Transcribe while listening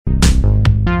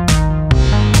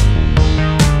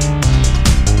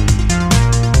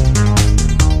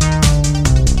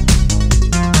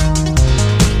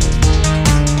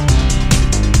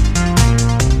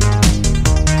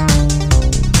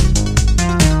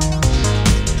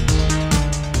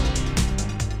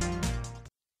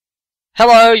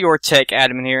Hello, your tech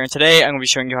admin here, and today I'm going to be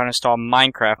showing you how to install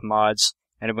Minecraft mods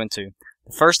in Ubuntu.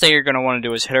 The first thing you're going to want to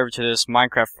do is head over to this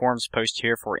Minecraft forums post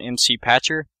here for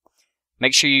MCPatcher.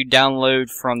 Make sure you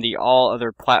download from the all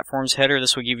other platforms header.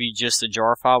 This will give you just the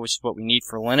jar file, which is what we need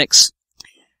for Linux.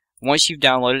 Once you've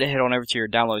downloaded it, head on over to your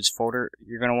downloads folder.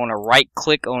 You're going to want to right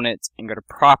click on it and go to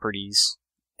properties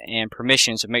and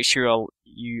permissions, and make sure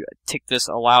you tick this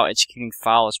allow executing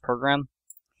file as program.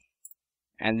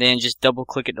 And then just double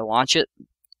click it to launch it.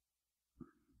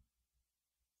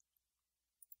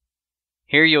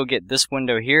 Here you'll get this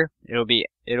window here.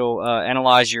 It'll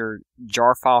analyze your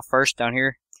jar file first down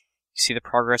here. You see the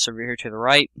progress over here to the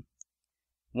right.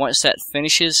 Once that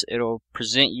finishes, it'll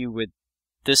present you with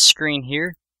this screen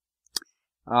here.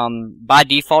 By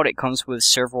default, it comes with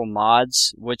several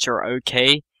mods, which are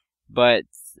okay, but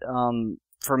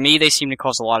for me, they seem to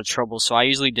cause a lot of trouble, so I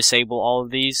usually disable all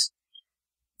of these.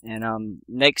 And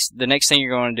the next thing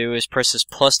you're going to do is press this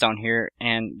plus down here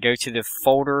and go to the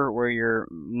folder where your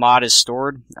mod is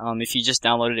stored. If you just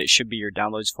downloaded it, it should be your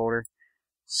downloads folder.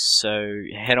 So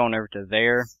head on over to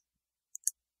there,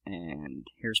 and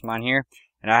here's mine here.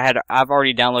 And I've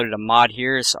already downloaded a mod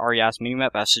here. It's REI's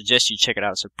Minimap. I suggest you check it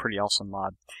out. It's a pretty awesome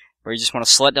mod. Where you just want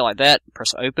to select it like that,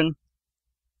 press open,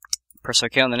 press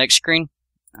OK on the next screen,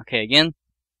 OK again,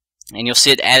 and you'll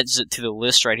see it adds it to the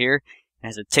list right here. It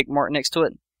has a tick mark next to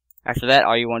it. After that,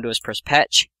 all you want to do is press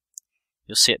patch.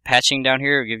 You'll see it patching down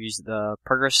here. It'll give you the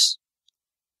progress.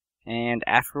 And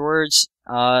afterwards,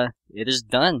 it is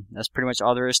done. That's pretty much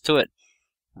all there is to it.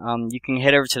 You can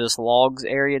head over to this logs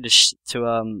area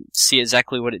to see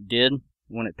exactly what it did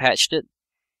when it patched it.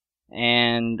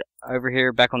 And over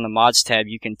here, back on the mods tab,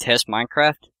 you can test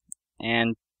Minecraft.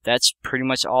 And that's pretty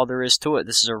much all there is to it.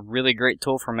 This is a really great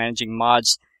tool for managing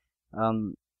mods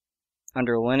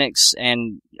under Linux,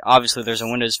 and obviously there's a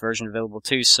Windows version available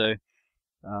too, so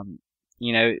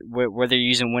you know, whether you're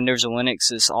using Windows or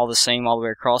Linux, it's all the same all the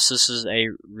way across. This is a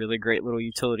really great little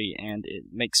utility, and it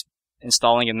makes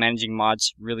installing and managing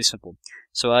mods really simple.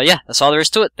 So yeah, that's all there is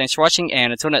to it. Thanks for watching,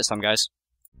 and until next time, guys.